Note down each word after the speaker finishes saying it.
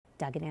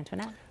Doug and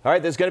Antoinette. All right,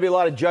 there's going to be a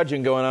lot of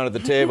judging going on at the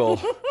table.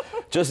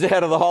 Just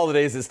ahead of the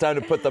holidays, it's time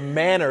to put the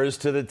manners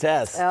to the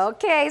test.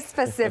 Okay,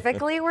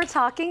 specifically, we're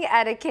talking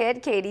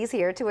etiquette. Katie's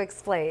here to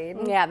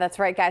explain. Yeah, that's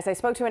right, guys. I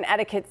spoke to an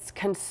etiquette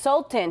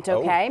consultant,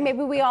 okay?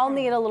 Maybe we all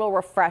need a little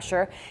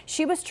refresher.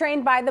 She was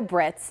trained by the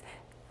Brits.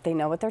 They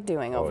know what they're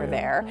doing over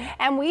there.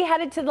 And we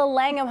headed to the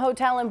Langham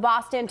Hotel in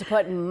Boston to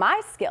put my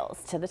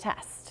skills to the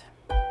test.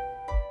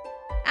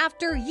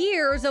 After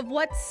years of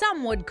what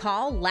some would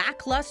call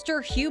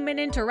lackluster human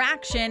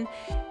interaction,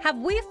 have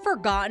we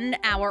forgotten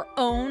our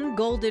own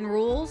golden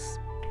rules?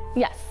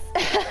 Yes.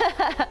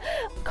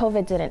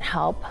 COVID didn't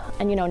help.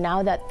 And you know,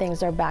 now that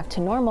things are back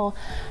to normal,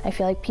 I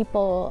feel like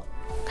people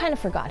kind of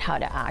forgot how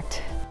to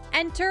act.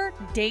 Enter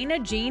Dana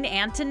Jean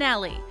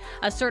Antonelli,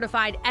 a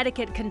certified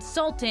etiquette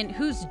consultant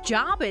whose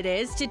job it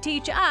is to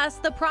teach us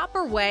the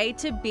proper way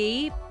to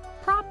be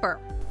proper.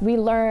 We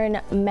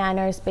learn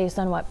manners based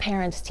on what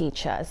parents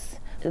teach us.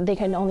 They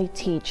can only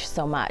teach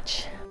so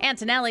much.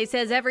 Antonelli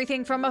says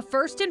everything from a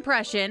first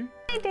impression,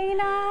 Hi,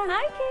 Dana.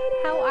 Hi,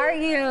 Katie. how are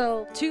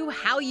you, to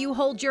how you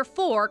hold your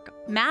fork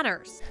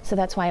matters. So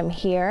that's why I'm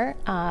here,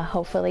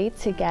 hopefully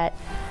to get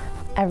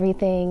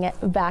everything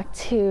back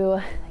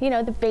to, you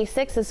know, the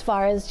basics as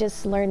far as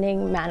just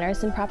learning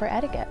manners and proper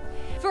etiquette.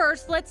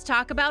 First, let's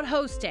talk about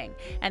hosting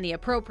and the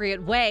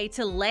appropriate way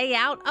to lay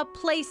out a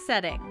place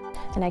setting.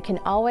 And I can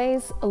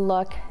always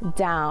look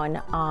down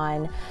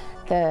on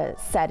the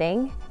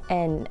setting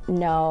and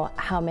know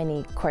how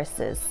many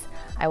courses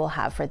I will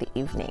have for the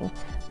evening.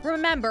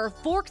 Remember,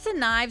 forks and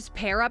knives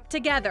pair up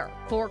together,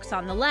 forks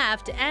on the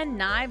left and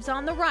knives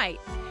on the right.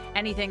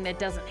 Anything that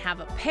doesn't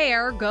have a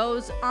pair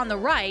goes on the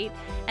right,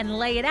 and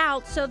lay it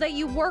out so that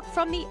you work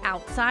from the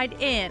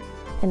outside in.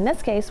 In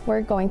this case,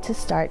 we're going to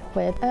start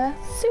with a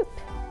soup.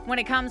 When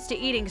it comes to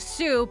eating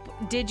soup,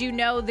 did you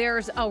know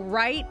there's a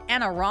right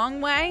and a wrong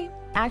way?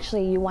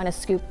 Actually, you want to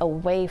scoop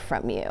away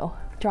from you.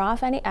 Draw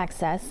off any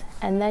excess,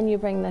 and then you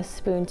bring the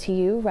spoon to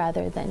you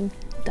rather than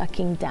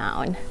ducking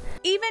down.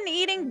 Even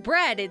eating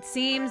bread, it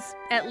seems,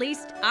 at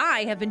least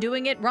I have been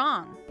doing it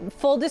wrong.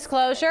 Full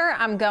disclosure,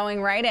 I'm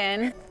going right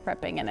in,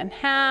 ripping it in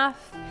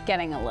half,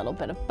 getting a little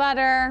bit of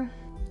butter,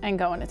 and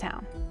going to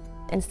town.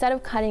 Instead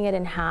of cutting it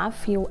in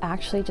half, you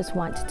actually just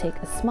want to take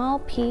a small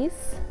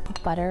piece,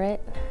 butter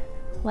it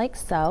like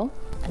so,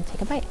 and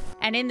take a bite.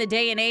 And in the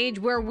day and age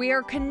where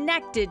we're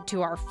connected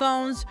to our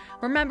phones,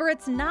 remember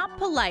it's not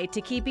polite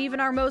to keep even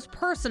our most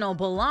personal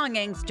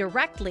belongings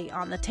directly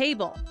on the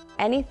table.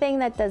 Anything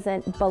that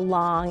doesn't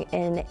belong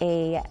in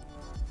a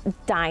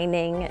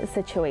dining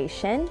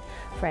situation,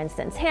 for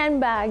instance,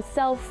 handbags,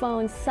 cell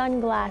phones,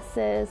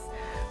 sunglasses,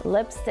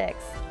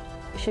 lipsticks,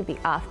 should be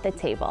off the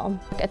table.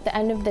 At the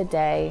end of the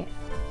day,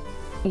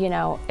 you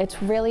know,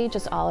 it's really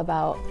just all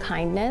about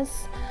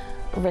kindness,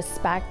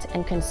 respect,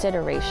 and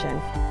consideration.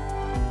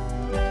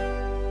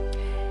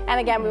 And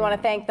again, we want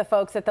to thank the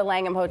folks at the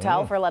Langham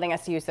Hotel for letting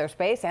us use their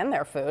space and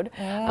their food.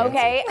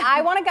 Okay,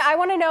 I want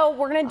to know,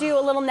 we're going to do a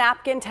little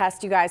napkin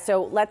test, you guys.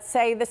 So let's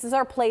say this is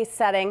our place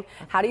setting.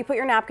 How do you put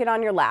your napkin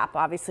on your lap?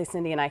 Obviously,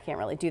 Cindy and I can't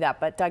really do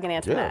that, but Doug and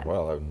Antoinette. Yeah,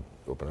 well, I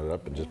open it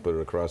up and just put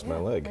it across my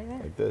leg,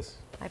 like this.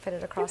 I put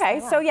it across my Okay,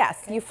 lap. so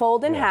yes, you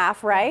fold in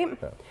half, right?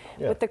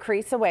 Yeah. With the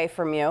crease away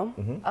from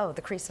you. Oh,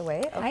 the crease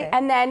away? Okay.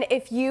 And then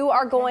if you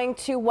are going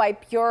to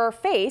wipe your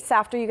face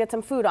after you get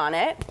some food on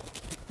it,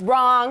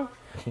 wrong.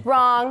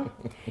 Wrong.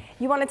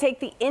 You want to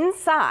take the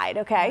inside,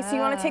 okay? So you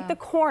want to take the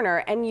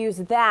corner and use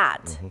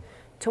that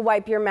to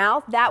wipe your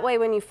mouth. That way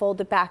when you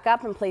fold it back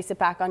up and place it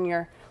back on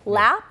your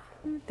lap,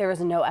 there is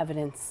no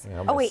evidence.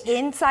 Oh, wait,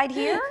 inside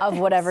here? Of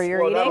whatever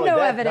you're eating. No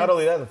evidence. Not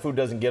only that, the food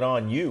doesn't get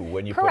on you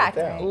when you Correct.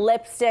 put it down.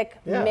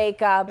 Lipstick,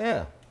 makeup.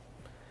 Yeah.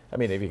 I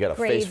mean, if you got a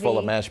face full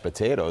of mashed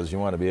potatoes, you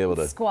want to be able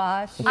to...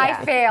 Squash.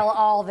 I fail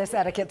all this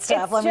etiquette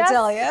stuff, let me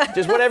tell you.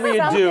 Just whatever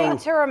you do... Something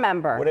to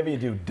remember. Whatever you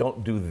do,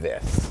 don't do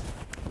this.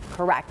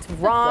 Correct.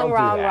 Wrong,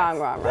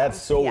 wrong.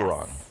 That's so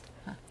wrong.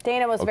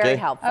 Dana was very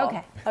helpful.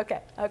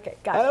 Okay, got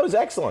it. That was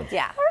excellent.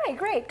 Yeah. All right,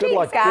 great. Good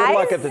luck. Thanks, guys. Good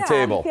luck at the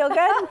table. Feel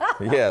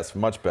good? Yes,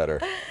 much better.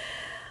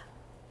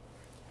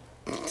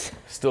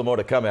 Still more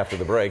to come after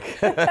the break.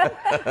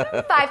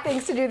 5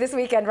 things to do this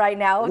weekend right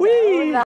now. Whee!